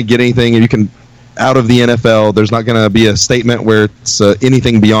not going to get anything. You can. Out of the NFL, there's not going to be a statement where it's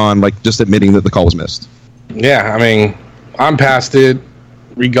anything beyond like just admitting that the call was missed. Yeah, I mean, I'm past it,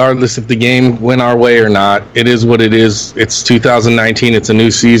 regardless if the game went our way or not. It is what it is. It's 2019. It's a new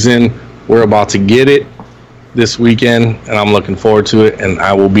season. We're about to get it this weekend, and I'm looking forward to it, and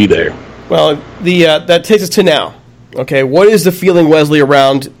I will be there. Well, that takes us to now. Okay, what is the feeling, Wesley,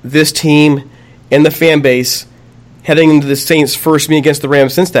 around this team and the fan base heading into the Saints' first meeting against the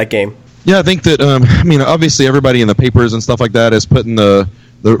Rams since that game? Yeah, I think that obviously everybody in the papers and stuff like that is putting the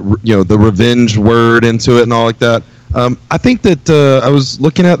revenge word into it and all like that. I think that I was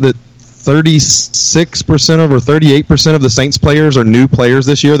looking at that 36% or 38% of the Saints players are new players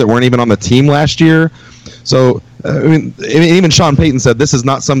this year that weren't even on the team last year. So even Sean Payton said this is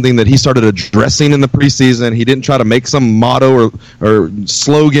not something that he started addressing in the preseason. He didn't try to make some motto or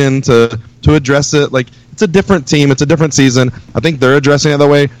slogan to address it. Like, it's a different team. It's a different season. I think they're addressing it that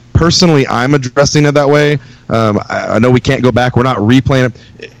way. Personally, I'm addressing it that way. I know we can't go back. We're not replaying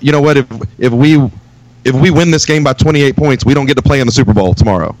it. You know what? If we win this game by 28 points, we don't get to play in the Super Bowl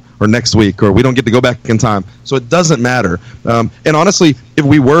tomorrow or next week, or we don't get to go back in time. So it doesn't matter. And honestly, if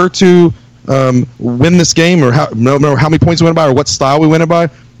we were to win this game, or no matter how many points we win by or what style we win it by,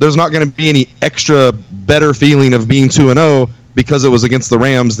 there's not going to be any extra better feeling of being 2-0 because it was against the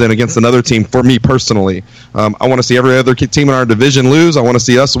Rams than against another team. For me personally, I want to see every other team in our division lose. I want to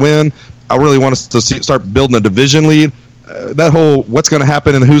see us win. I really want us to start building a division lead. That whole what's going to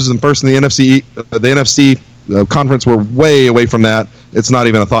happen and who's in first in the NFC conference, we're way away from that. It's not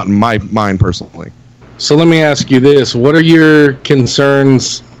even a thought in my mind personally. So let me ask you this: what are your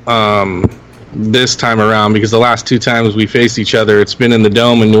concerns this time around? Because the last two times we faced each other, it's been in the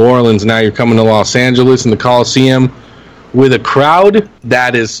Dome in New Orleans. Now you're coming to Los Angeles in the Coliseum with a crowd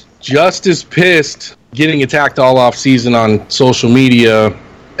that is just as pissed, getting attacked all off season on social media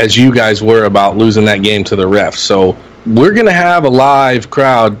as you guys were about losing that game to the refs. So we're going to have a live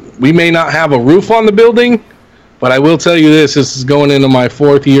crowd. We may not have a roof on the building, but I will tell you this is going into my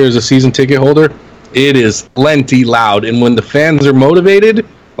 4th year as a season ticket holder. It is plenty loud, and when the fans are motivated,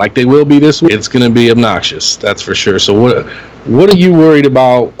 like they will be this week, it's going to be obnoxious. That's for sure. So what are you worried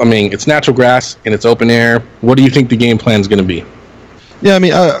about? I mean, it's natural grass and it's open air. What do you think the game plan is going to be? Yeah, I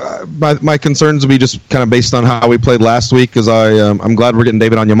mean, my concerns will be just kind of based on how we played last week, because I'm glad we're getting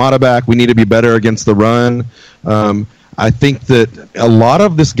David Onyemata back. We need to be better against the run. I think that a lot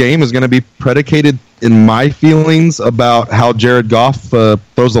of this game is going to be predicated in my feelings about how Jared Goff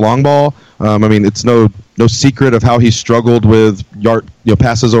throws the long ball. I mean, it's no secret of how he struggled with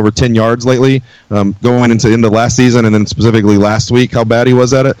passes over 10 yards lately, going into last season, and then specifically last week, how bad he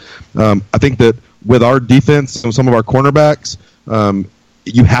was at it. I think that with our defense and some of our cornerbacks,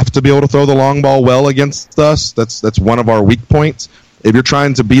 you have to be able to throw the long ball well against us. That's one of our weak points. If you're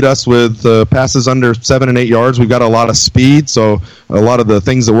trying to beat us with passes under 7 and 8 yards, we've got a lot of speed. So a lot of the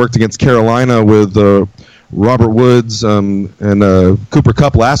things that worked against Carolina with Robert Woods and Cooper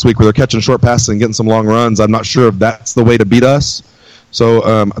Kupp last week, where they're catching short passes and getting some long runs, I'm not sure if that's the way to beat us. So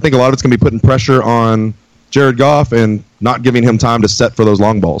I think a lot of it's going to be putting pressure on Jared Goff and not giving him time to set for those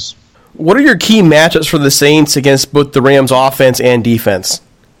long balls. What are your key matchups for the Saints against both the Rams offense and defense?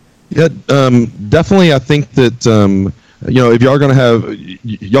 Yeah, definitely. I think that if y'all are going to have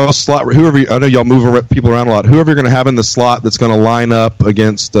y'all slot whoever, I know y'all move people around a lot. Whoever you're going to have in the slot that's going to line up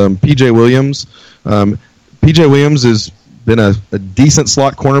against P.J. Williams. P.J. Williams has been a decent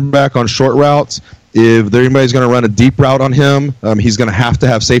slot cornerback on short routes. If anybody's going to run a deep route on him, he's going to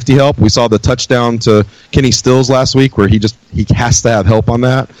have safety help. We saw the touchdown to Kenny Stills last week where he has to have help on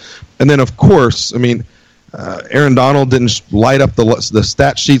that. And then, of course, I mean, Aaron Donald didn't light up the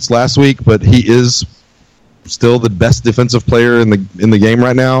stat sheets last week, but he is still the best defensive player in the game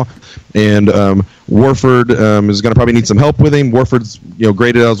right now. And Warford is going to probably need some help with him. Warford's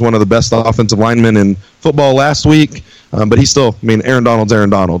graded as one of the best offensive linemen in football last week, but he's still, I mean, Aaron Donald's Aaron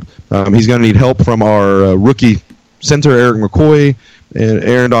Donald. He's going to need help from our rookie center, Eric McCoy, and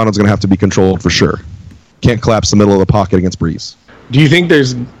Aaron Donald's going to have to be controlled for sure. Can't collapse the middle of the pocket against Breeze. Do you think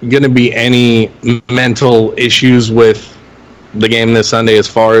there's going to be any mental issues with the game this Sunday as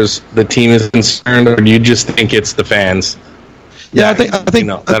far as the team is concerned, or do you just think it's the fans? Yeah, I think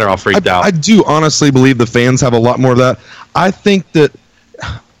that are all freaked out. I do honestly believe the fans have a lot more of that. I think that,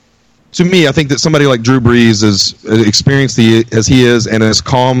 to me, I think that somebody like Drew Brees, is experienced as he is and as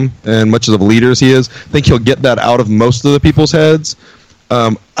calm and much of a leader as he is, I think he'll get that out of most of the people's heads.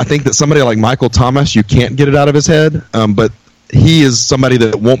 I think that somebody like Michael Thomas, you can't get it out of his head, but he is somebody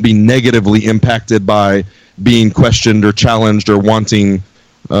that won't be negatively impacted by being questioned or challenged or wanting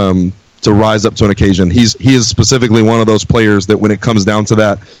to rise up to an occasion. He is specifically one of those players that when it comes down to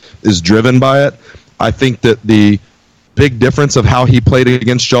that is driven by it. I think that the big difference of how he played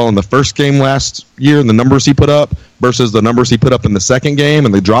against y'all in the first game last year and the numbers he put up versus the numbers he put up in the second game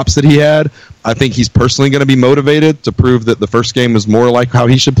and the drops that he had, I think he's personally going to be motivated to prove that the first game is more like how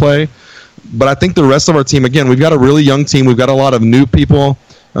he should play. But I think the rest of our team, again, we've got a really young team. We've got a lot of new people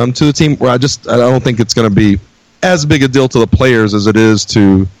to the team where I don't think it's going to be as big a deal to the players as it is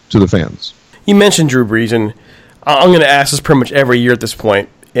to the fans. You mentioned Drew Brees, and I'm going to ask this pretty much every year at this point,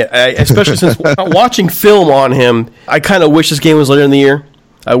 especially since watching film on him. I kind of wish this game was later in the year.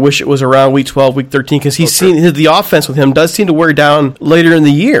 I wish it was around week 12, week 13, because the offense with him does seem to wear down later in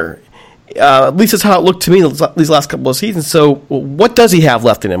the year. At least that's how it looked to me these last couple of seasons. So what does he have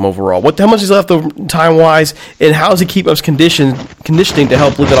left in him overall? How much is left time-wise, and how does he keep up his conditioning to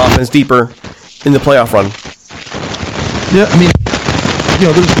help lead that offense deeper in the playoff run? Yeah, I mean,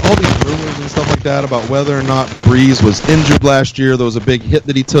 there's all these rumors and stuff like that about whether or not Breeze was injured last year. There was a big hit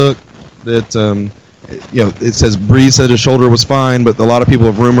that he took that, it says Breeze said his shoulder was fine, but a lot of people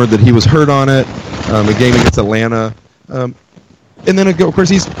have rumored that he was hurt on it. The game against Atlanta. And then, of course,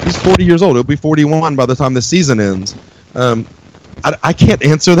 he's 40 years old. He'll be 41 by the time the season ends. I can't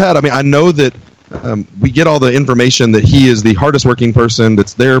answer that. I mean, I know that we get all the information that he is the hardest working person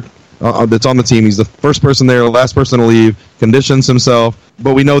that's there, that's on the team. He's the first person there, the last person to leave, conditions himself.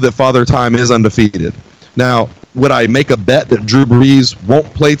 But we know that Father Time is undefeated. Now, would I make a bet that Drew Brees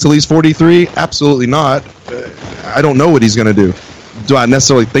won't play till he's 43? Absolutely not. I don't know what he's going to do. Do I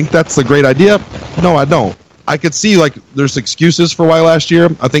necessarily think that's a great idea? No, I don't. I could see, there's excuses for why last year.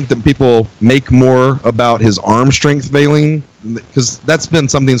 I think that people make more about his arm strength failing, because that's been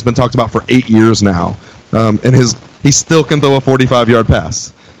something that's been talked about for 8 years now. And he still can throw a 45-yard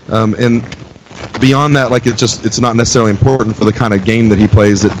pass. And beyond that, it's not necessarily important for the kind of game that he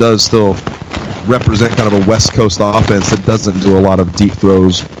plays. It does still represent kind of a West Coast offense that doesn't do a lot of deep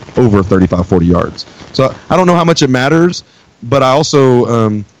throws over 35, 40 yards. So I don't know how much it matters, but I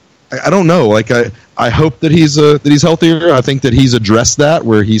also I don't know. I hope that he's healthier. I think that he's addressed that,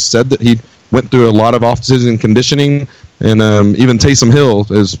 where he said that he went through a lot of off-season conditioning, and even Taysom Hill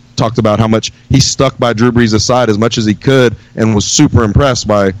has talked about how much he stuck by Drew Brees' side as much as he could, and was super impressed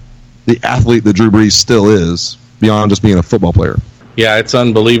by the athlete that Drew Brees still is, beyond just being a football player. Yeah, it's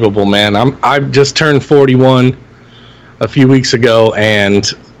unbelievable, man. I've just turned 41 a few weeks ago, and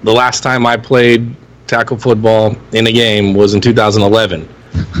the last time I played tackle football in a game was in 2011.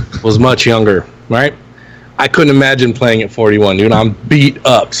 Was much younger, right? I couldn't imagine playing at 41, dude. I'm beat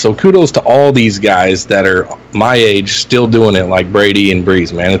up. So kudos to all these guys that are my age still doing it, like Brady and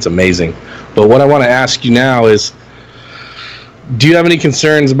Breeze, man. It's amazing. But what I want to ask you now is, do you have any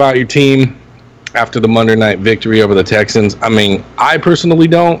concerns about your team after the Monday night victory over the Texans? I mean, I personally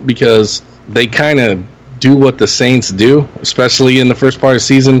don't, because they kind of do what the Saints do, especially in the first part of the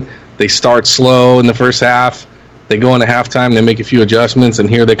season. They start slow in the first half. They go into halftime, they make a few adjustments, and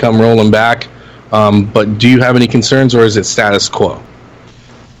here they come rolling back. But do you have any concerns, or is it status quo?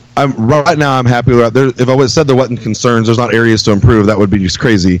 Right now, I'm happy with that. If I would have said there wasn't concerns, there's not areas to improve, that would be just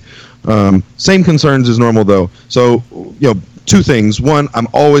crazy. Same concerns as normal, though. So, two things. One, I'm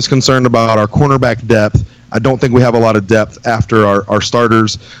always concerned about our cornerback depth. I don't think we have a lot of depth after our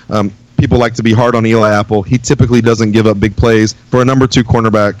starters. People like to be hard on Eli Apple. He typically doesn't give up big plays. For a number 2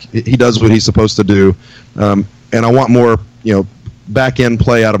 cornerback, he does what he's supposed to do. And I want more, back-end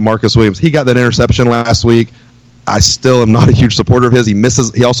play out of Marcus Williams. He got that interception last week. I still am not a huge supporter of his.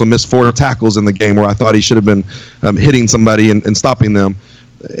 He also missed 4 tackles in the game, where I thought he should have been hitting somebody and stopping them.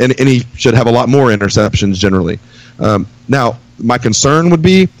 And he should have a lot more interceptions generally. Now, my concern would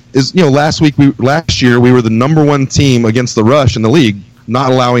be last year we were the number 1 team against the rush in the league,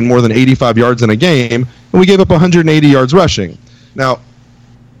 not allowing more than 85 yards in a game, and we gave up 180 yards rushing. Now,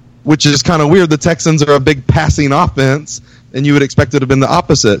 which is kind of weird. The Texans are a big passing offense, and you would expect it to have been the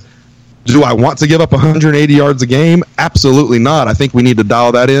opposite. Do I want to give up 180 yards a game? Absolutely not. I think we need to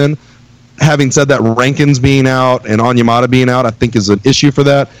dial that in. Having said that, Rankins being out and Onyemata being out, I think is an issue for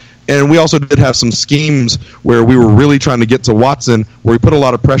that. And we also did have some schemes where we were really trying to get to Watson, where we put a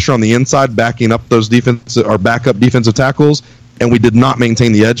lot of pressure on the inside, backing up those backup defensive tackles, and we did not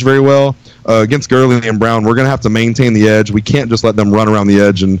maintain the edge very well. Against Gurley and Brown, we're going to have to maintain the edge. We can't just let them run around the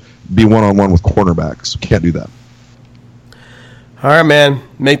edge and be one-on-one with cornerbacks. We can't do that. All right, man.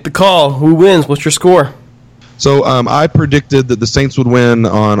 Make the call. Who wins? What's your score? So I predicted that the Saints would win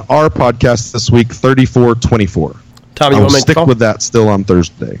on our podcast this week, 34-24. Tommy, you want to make the call? Stick with that still on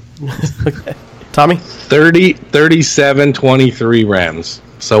Thursday. Okay. Tommy? 37-23 Rams.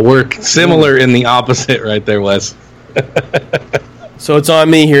 So we're similar in the opposite right there, Wes. So it's on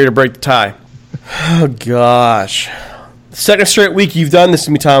me here to break the tie. Oh, gosh. Second straight week you've done this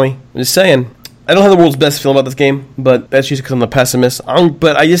to me, Tommy. I'm just saying. I don't have the world's best feeling about this game, but that's usually because I'm a pessimist.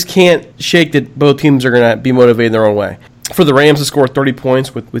 But I just can't shake that both teams are going to be motivated in their own way. For the Rams to score 30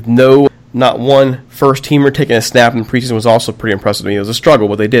 points with not one first-teamer taking a snap in preseason was also pretty impressive to me. It was a struggle,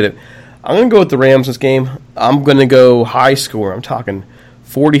 but they did it. I'm going to go with the Rams this game. I'm going to go high score. I'm talking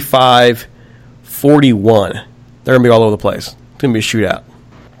 45-41. They're going to be all over the place. It's going to be a shootout.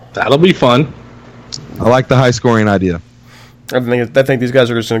 That'll be fun. I like the high-scoring idea. I think these guys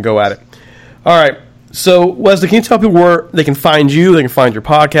are just going to go at it. All right. So, Wesley, can you tell people where they can find you, they can find your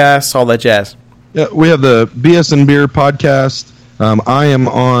podcasts, all that jazz? Yeah, we have the BS and Beer podcast. I am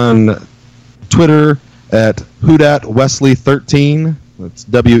on Twitter at HoodatWesley13. That's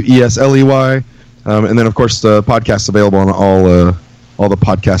WESLEY. And then, of course, the podcast's available on all the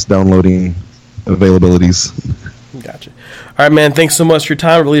podcast downloading availabilities. Gotcha. All right, man. Thanks so much for your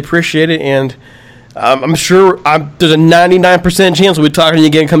time. Really appreciate it. And I'm sure there's a 99% chance we'll be talking to you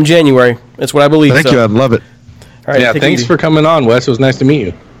again come January. That's what I believe. Thank you. I'd love it. All right, thanks for coming on, Wes. It was nice to meet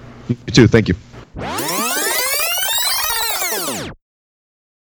you. You too. Thank you.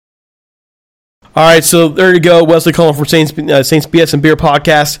 All right, so there you go. Wesley calling from Saints BS and Beer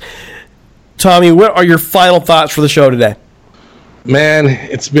Podcast. Tommy, what are your final thoughts for the show today? Man,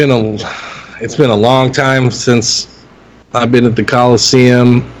 it's been a long time since I've been at the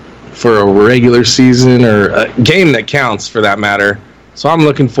Coliseum for a regular season or a game that counts, for that matter. So I'm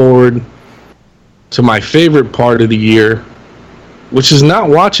looking forward to my favorite part of the year, which is not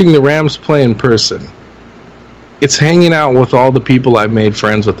watching the Rams play in person. It's hanging out with all the people I've made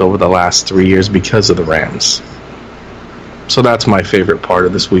friends with over the last 3 years because of the Rams. So that's my favorite part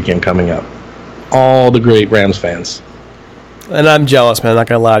of this weekend coming up. All the great Rams fans. And I'm jealous, man. I'm not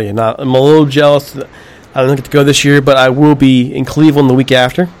going to lie to you. I'm a little jealous. I don't get to go this year, but I will be in Cleveland the week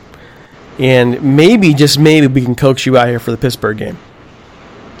after. And maybe, just maybe, we can coax you out here for the Pittsburgh game.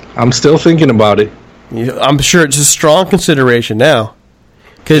 I'm still thinking about it. I'm sure it's a strong consideration now.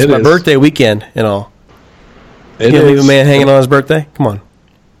 Because it's my birthday weekend and all. You can't leave a man hanging on his birthday? Come on.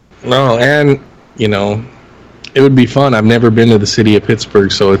 No, and, it would be fun. I've never been to the city of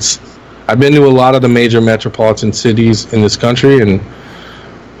Pittsburgh, so I've been to a lot of the major metropolitan cities in this country, and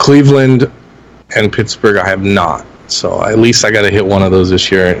Cleveland and Pittsburgh I have not. So at least I got to hit one of those this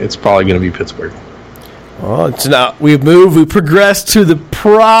year. It's probably going to be Pittsburgh. Well, it's not. We've progressed to the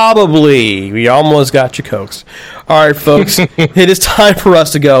probably. We almost got you coaxed. All right, folks, it is time for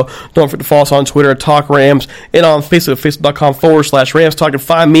us to go. Don't forget to follow us on Twitter at Talk Rams and on Facebook, facebook.com/Rams Talk. You can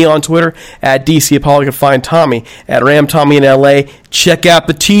find me on Twitter at DC Apollo. You can find Tommy at Ram Tommy in LA. Check out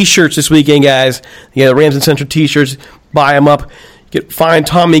the T-shirts this weekend, guys. You got the Rams and Central T-shirts. Buy them up. Find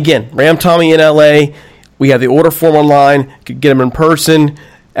Tommy again, Ram Tommy in LA. We have the order form online. You can get them in person.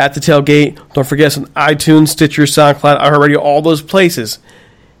 At the tailgate. Don't forget us on iTunes, Stitcher, SoundCloud, iHeartRadio, all those places.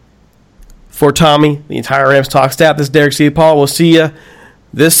 For Tommy, the entire Rams Talk staff, this is Derek C. Paul. We'll see you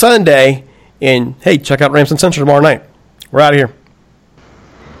this Sunday. And, hey, check out Rams and Central tomorrow night. We're out of here.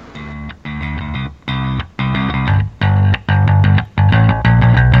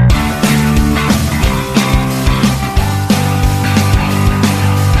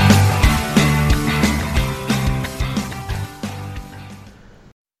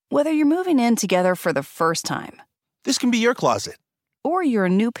 Whether you're moving in together for the first time, this can be your closet, or you're a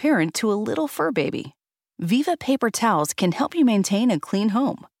new parent to a little fur baby, Viva paper towels can help you maintain a clean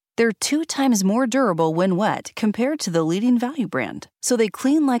home. They're 2 times more durable when wet compared to the leading value brand, so they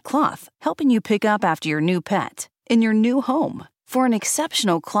clean like cloth, helping you pick up after your new pet in your new home. For an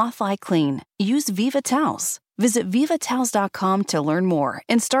exceptional cloth-like clean, use Viva towels. Visit vivatowels.com to learn more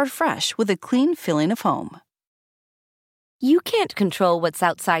and start fresh with a clean feeling of home. You can't control what's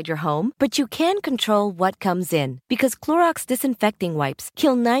outside your home, but you can control what comes in. Because Clorox disinfecting wipes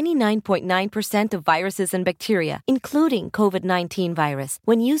kill 99.9% of viruses and bacteria, including COVID-19 virus,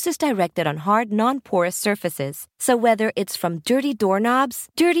 when used as directed on hard, non-porous surfaces. So whether it's from dirty doorknobs,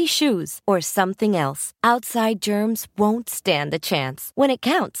 dirty shoes, or something else, outside germs won't stand a chance. When it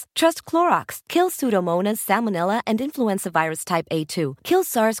counts, trust Clorox. Kill Pseudomonas, Salmonella, and influenza virus type A2. Kill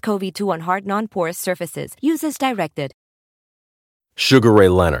SARS-CoV-2 on hard, non-porous surfaces. Use as directed. Sugar Ray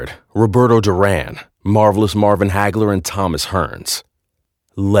Leonard, Roberto Duran, Marvelous Marvin Hagler, and Thomas Hearns.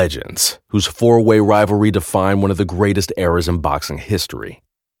 Legends, whose 4-way rivalry defined one of the greatest eras in boxing history.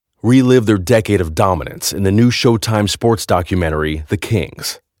 Relive their decade of dominance in the new Showtime sports documentary, The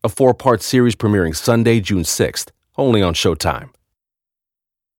Kings, a 4-part series premiering Sunday, June 6th, only on Showtime.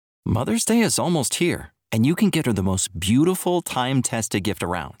 Mother's Day is almost here, and you can get her the most beautiful time-tested gift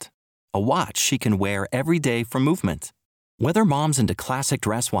around. A watch she can wear every day from Movement. Whether mom's into classic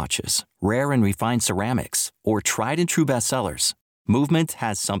dress watches, rare and refined ceramics, or tried and true bestsellers, Movement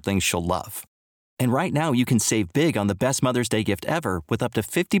has something she'll love. And right now you can save big on the best Mother's Day gift ever with up to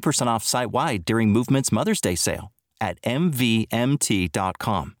 50% off site-wide during Movement's Mother's Day sale at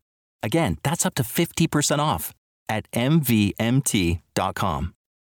MVMT.com. Again, that's up to 50% off at MVMT.com.